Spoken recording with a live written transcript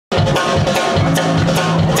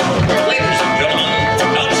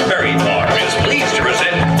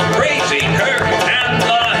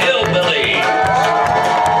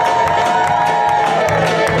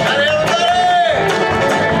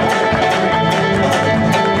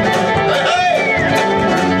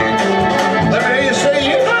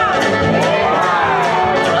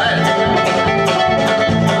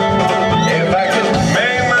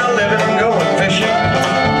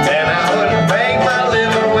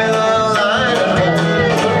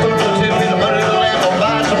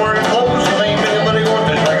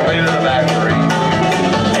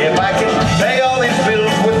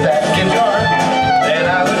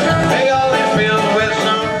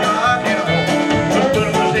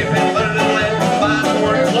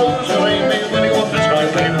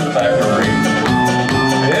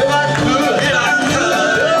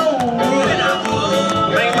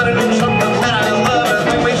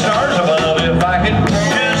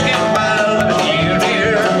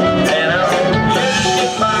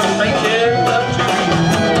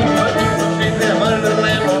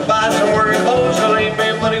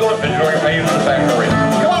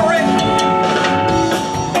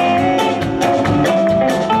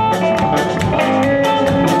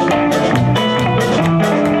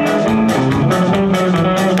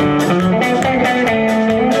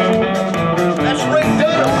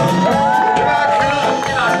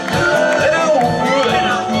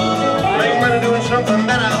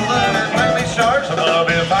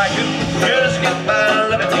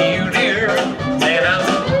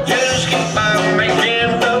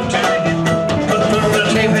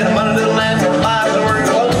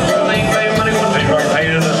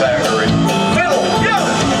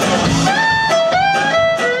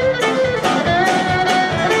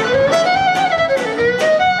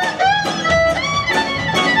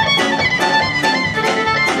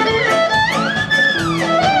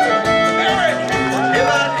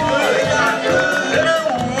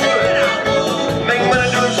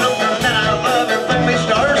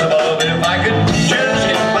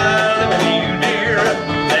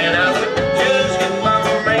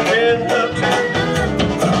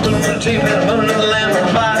cheap and money to the land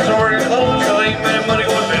will buy some working clothes, so ain't many money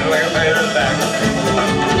going to like a payer's back.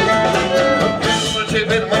 The cheap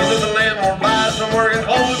and money to the land will buy some working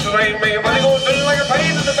clothes, so ain't many money going to like a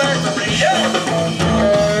payer's in the back. Yeah.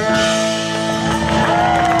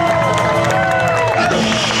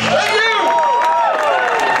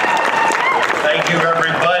 Thank you,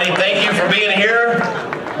 everybody. Thank you for being here.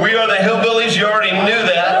 We are the Hillbillies. You already knew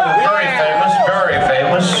that. We're very famous, very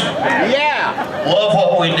famous. Yeah. Love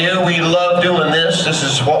what we do. We love doing this. This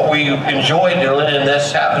is what we enjoy doing, and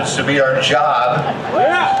this happens to be our job.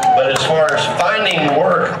 But as far as finding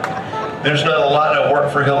work, there's not a lot of work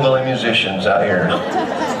for hillbilly musicians out here.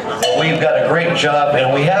 Well, we've got a great job,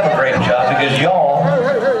 and we have a great job because y'all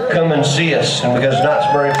come and see us, and because Knott's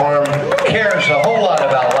Berry Farm cares a whole lot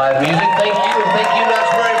about live music. Thank you, and thank you,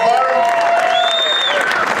 Knott's Berry Farm.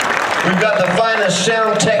 We've got the finest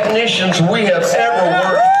sound technicians we have ever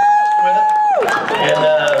worked with, and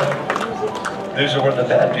these are where the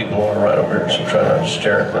bad people are, right over here. So try not to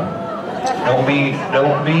stare at them. Don't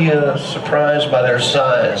be surprised by their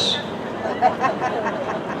size.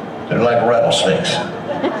 They're like rattlesnakes.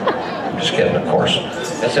 I'm just kidding, of course.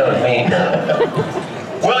 That sounded mean.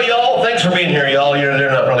 Well, y'all, thanks for being here, y'all.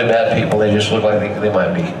 They're not really bad people. They just look like they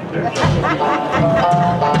might be.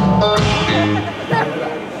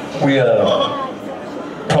 We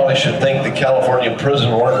probably should thank the California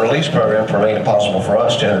Prison Work Release Program for making it possible for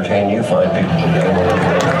us to entertain you fine people.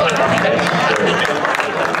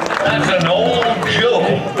 That's an old joke.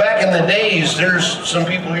 Back in the days, there's some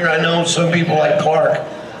people here, I know some people like Clark.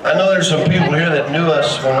 I know there's some people here that knew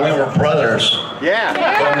us when we were brothers. Yeah.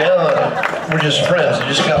 But now, we're just friends. It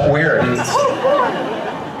just got weird.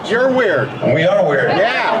 You're weird. We are weird.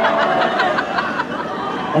 Yeah.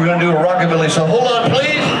 We're going to do a rockabilly, so hold on,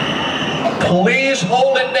 please. Please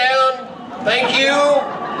hold it down. Thank you.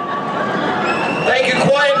 Thank you.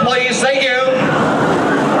 Quiet, please. Thank you.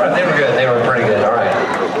 All right, they were good. They were pretty good. All right.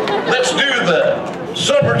 Let's do the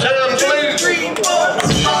Summertime Blues. 2, 3, 4.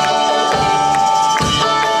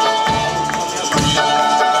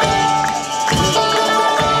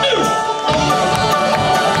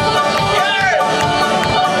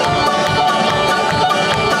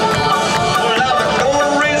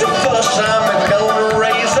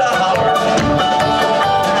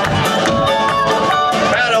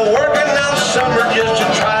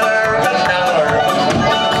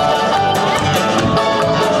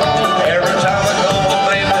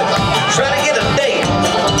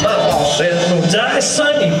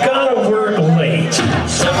 Son, you gotta work late.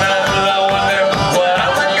 Sometimes I wonder what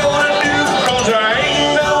I'm gonna do, 'cause there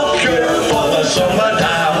ain't no cure for the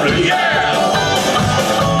summertime blues. Yeah!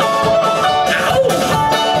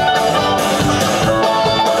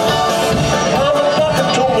 Mama Bucket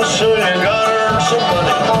told me, son, you gotta earn some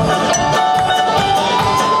money.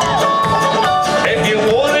 If you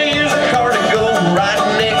wanna use a car to go right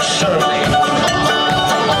next Sunday.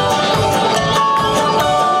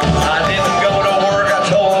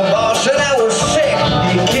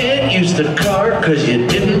 The car because you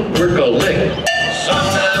didn't work a lick.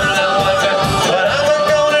 Sometimes I wonder what I'm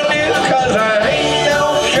gonna do, 'cause there ain't no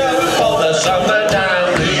cure for the summertime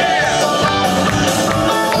blues. Yeah!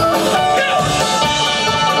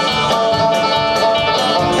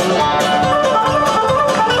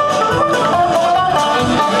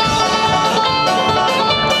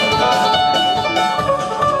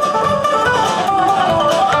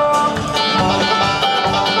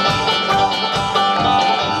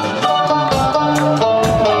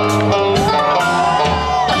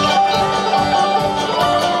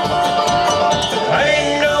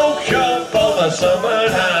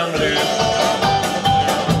 Summertime blues.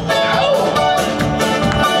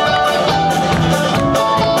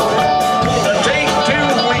 Gonna take 2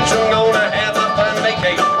 weeks, I'm gonna have a fun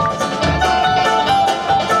vacation.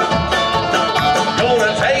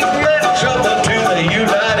 Gonna take my trouble to the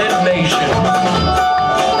United Nations.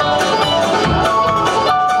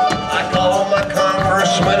 I call my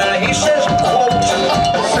congressman and he says, quote,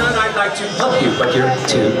 "Son, I'd like to help you, but you're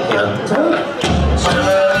too young."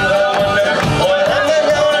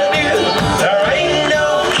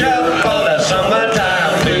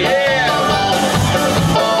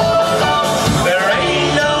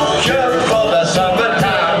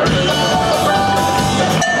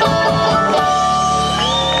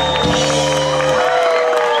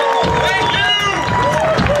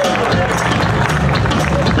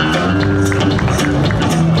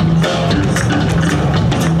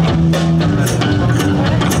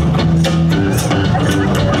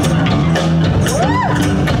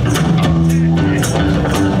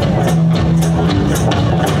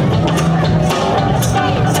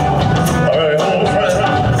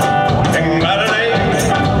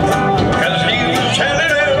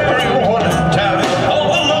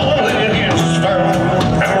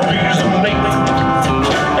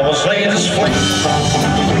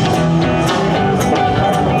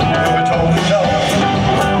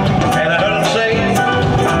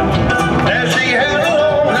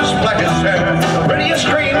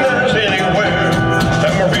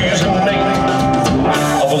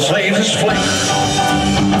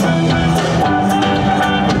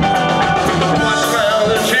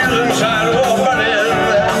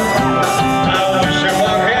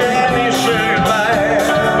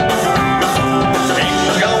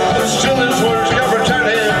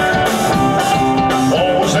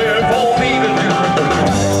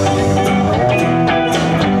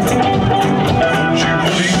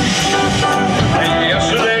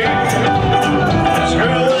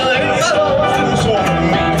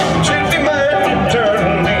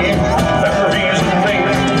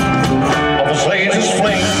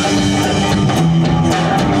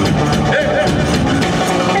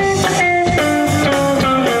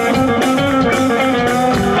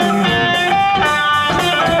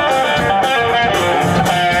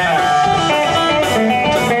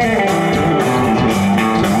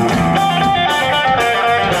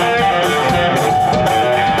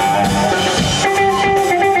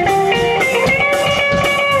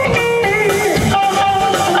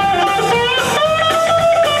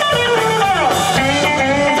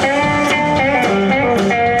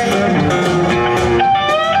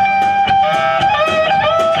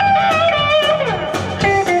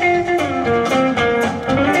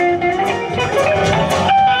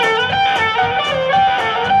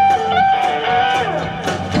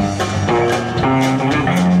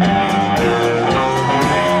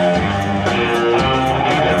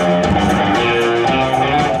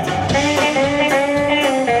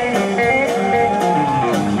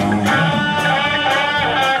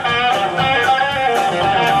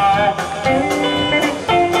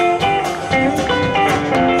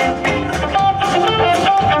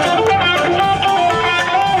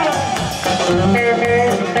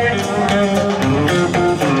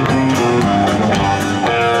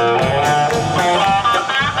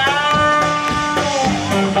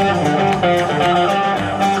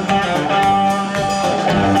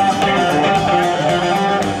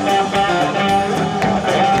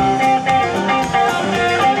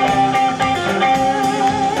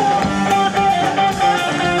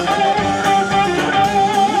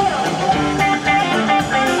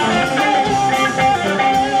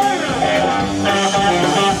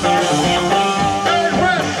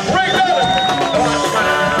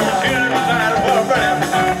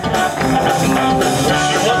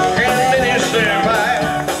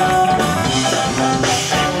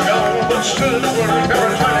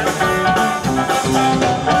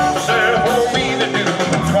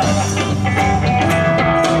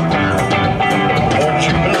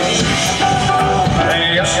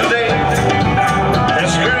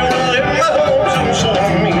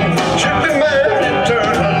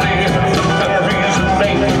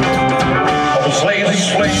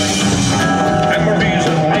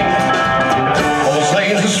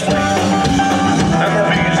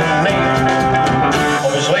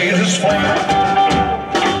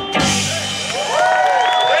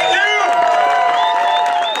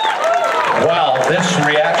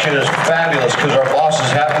 reaction is fabulous because our bosses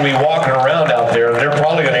happen to be walking around out there and they're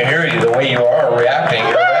probably going to hear you the way you are reacting.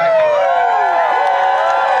 You're reacting.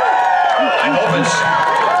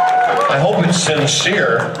 I hope it's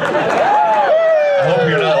sincere. I hope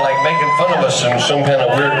you're not like making fun of us in some kind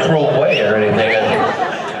of weird, cruel way or anything.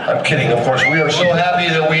 I'm kidding, of course. We are so happy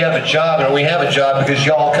that we have a job, and we have a job because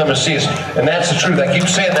y'all come to see us. And that's the truth. I keep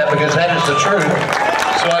saying that because that is the truth.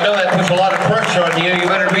 So I know that puts a lot of pressure on you. You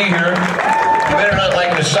better be here. You better not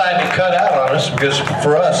like decide to cut out on us because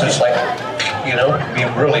for us it's like, you know, be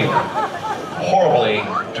really horribly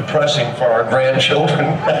depressing for our grandchildren.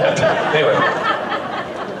 Anyway.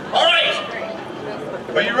 All right.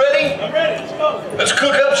 Are you ready? I'm ready. Let's go. Let's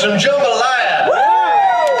cook up some jambalaya.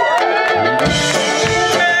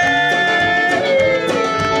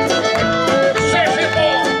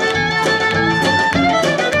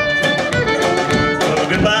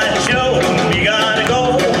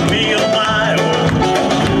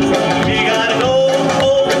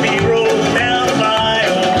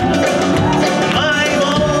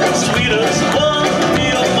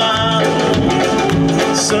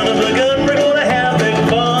 Son of a gun, we're gonna have big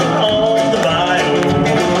fun on the bayou.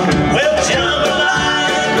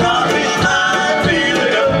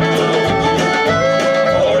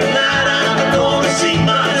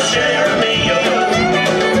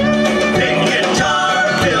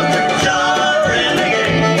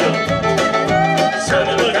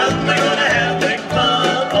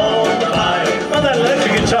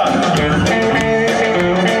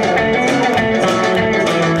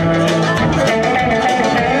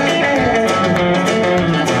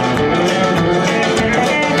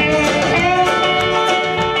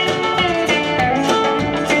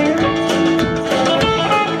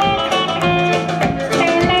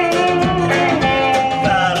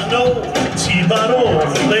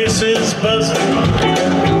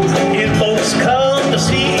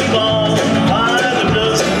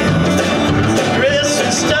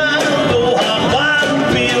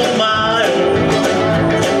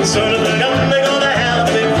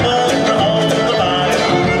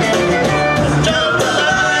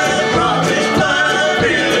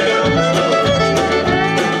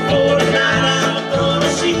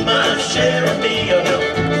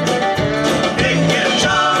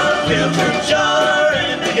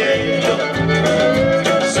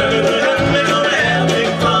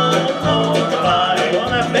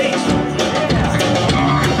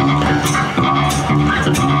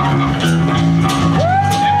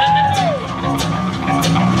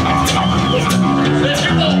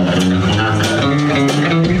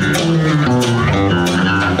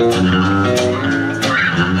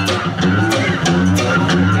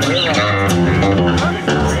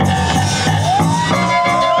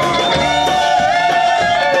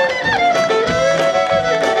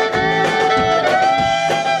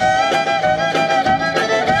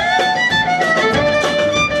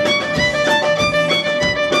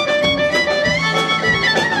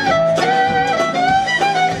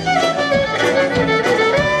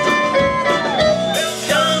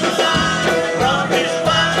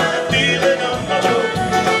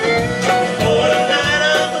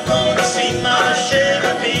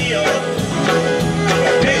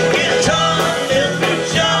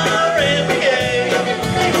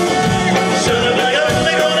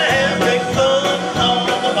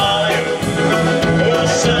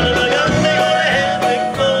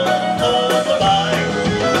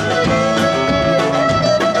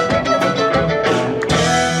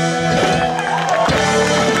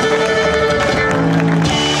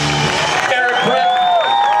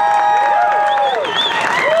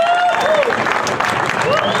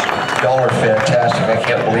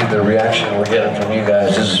 the reaction we're getting from you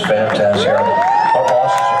guys. This is fantastic. Our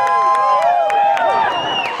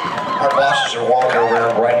bosses are walking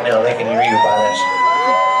around right now. They can hear you by this.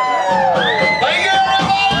 Thank you,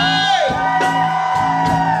 everybody!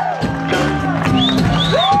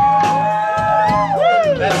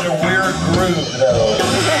 That's a weird groove, though.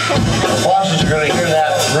 The bosses are going to hear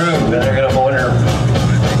that groove, and they're going to wonder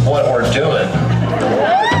what we're doing.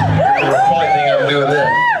 They're probably thinking I'm doing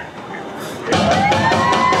this.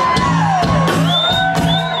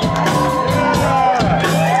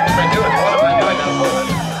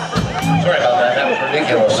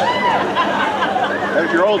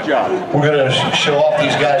 That's your old job. We're going to show off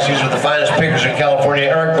these guys. These are the finest pickers in California.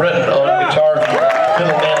 Brenton on guitar,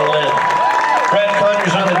 fiddle, mandolin.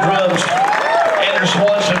 Conyers on the drums.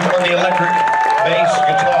 Swanson on the electric bass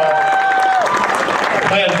guitar.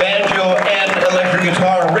 Playing banjo and electric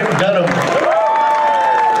guitar, Dunham.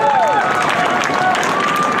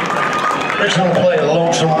 Rick's going to play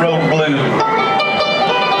Lonesome Road Blued.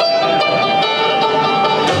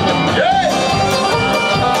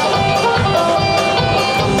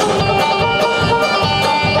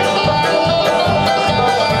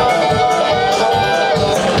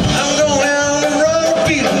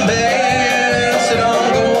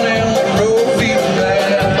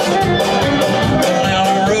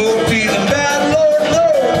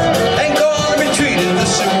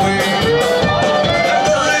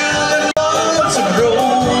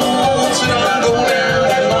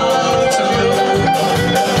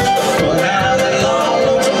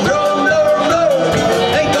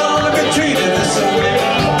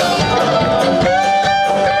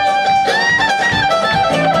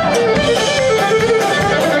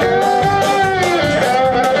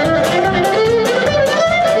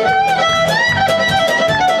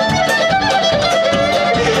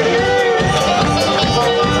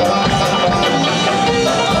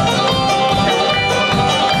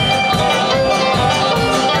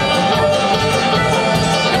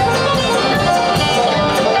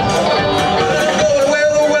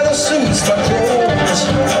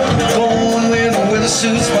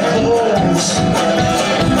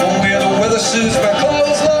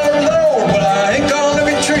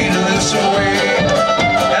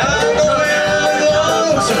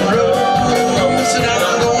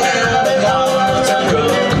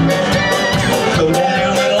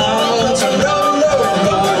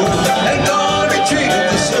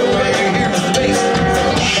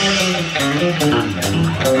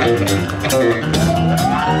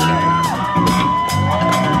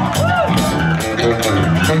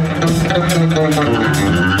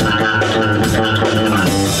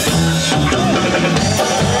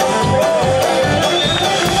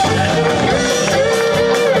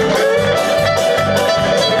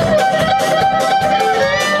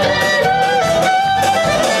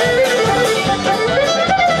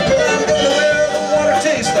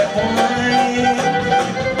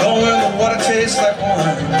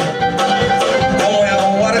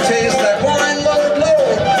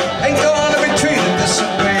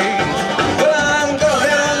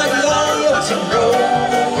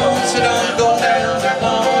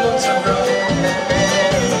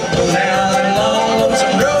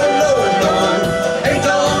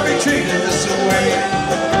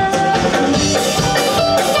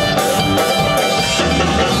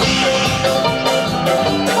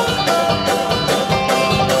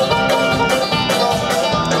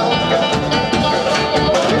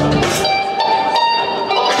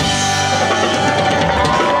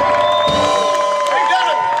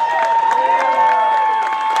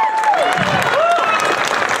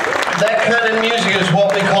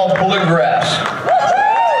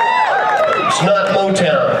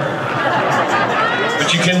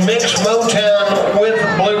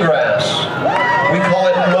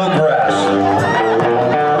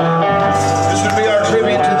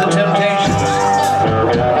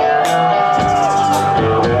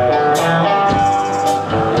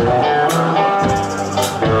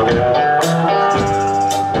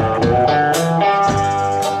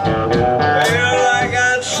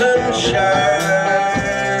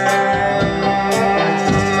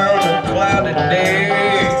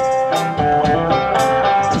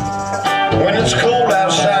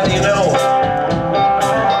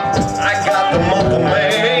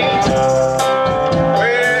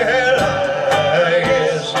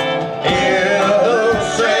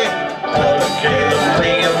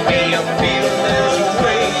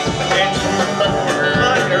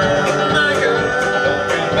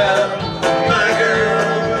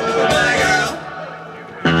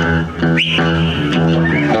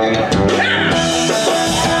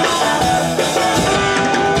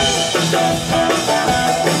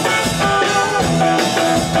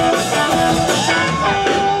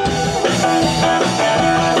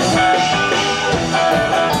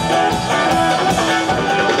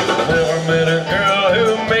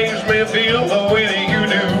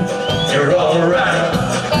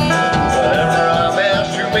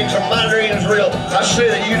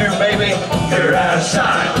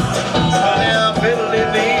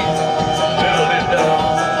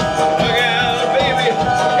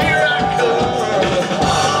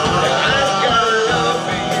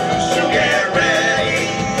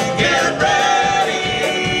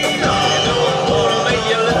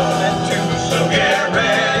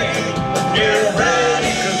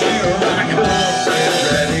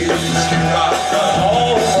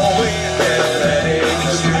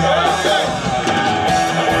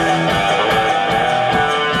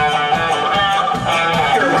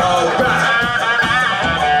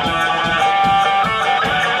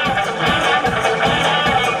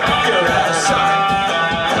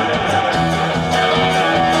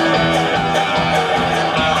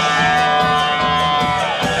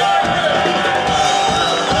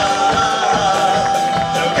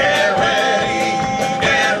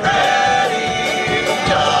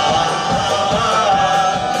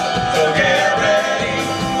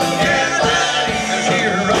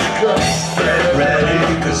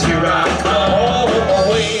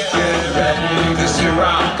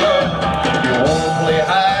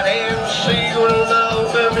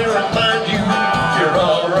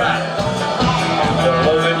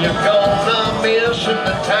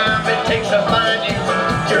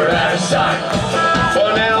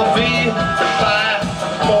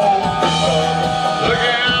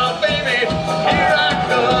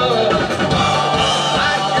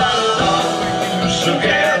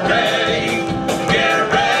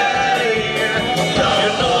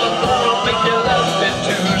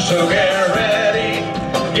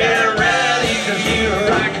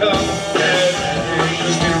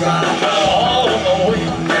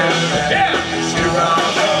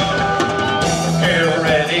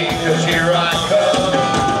 Here I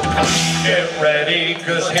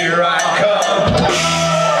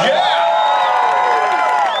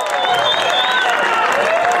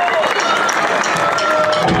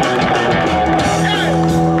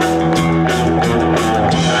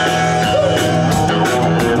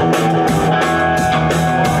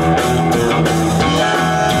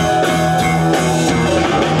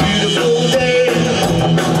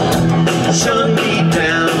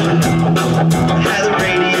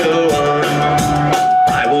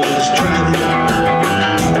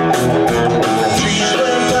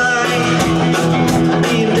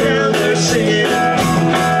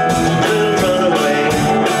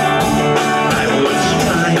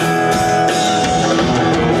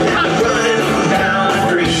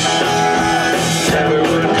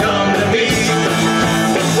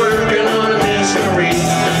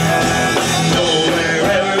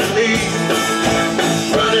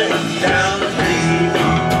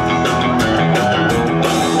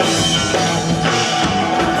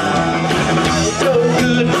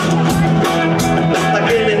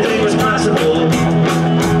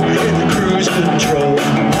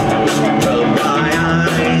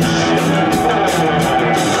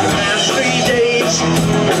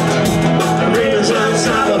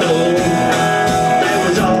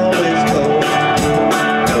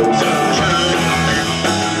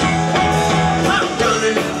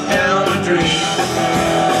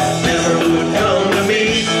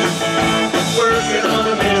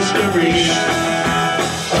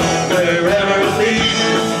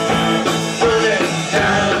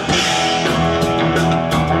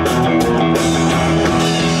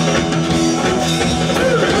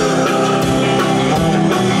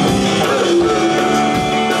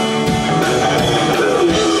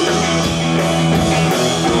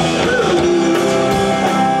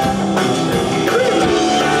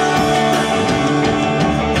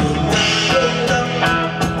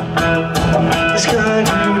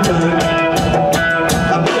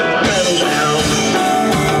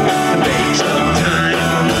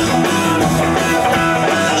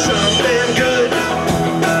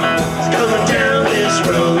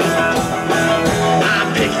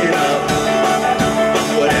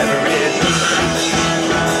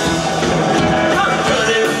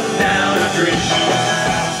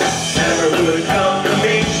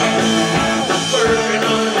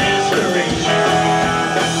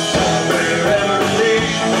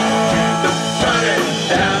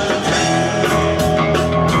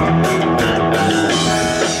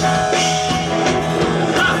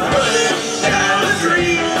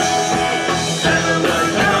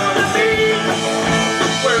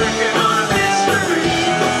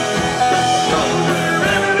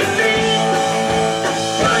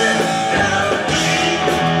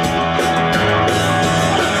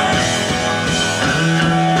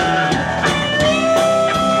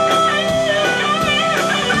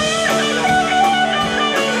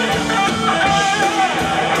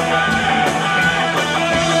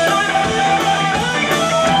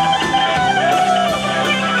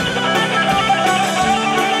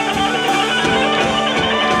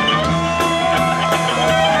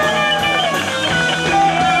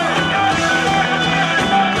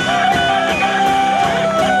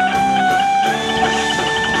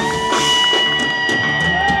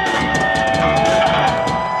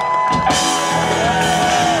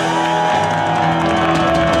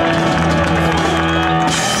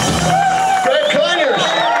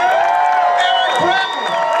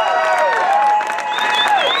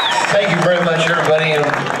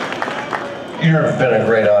You've been a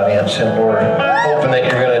great audience, and we're hoping that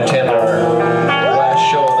you're going to attend our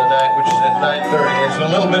last show of the night, which is at 9:30. It's a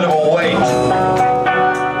little bit of a wait.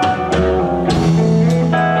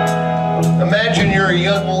 Imagine you're a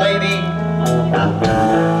young lady.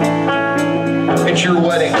 It's your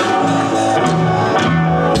wedding.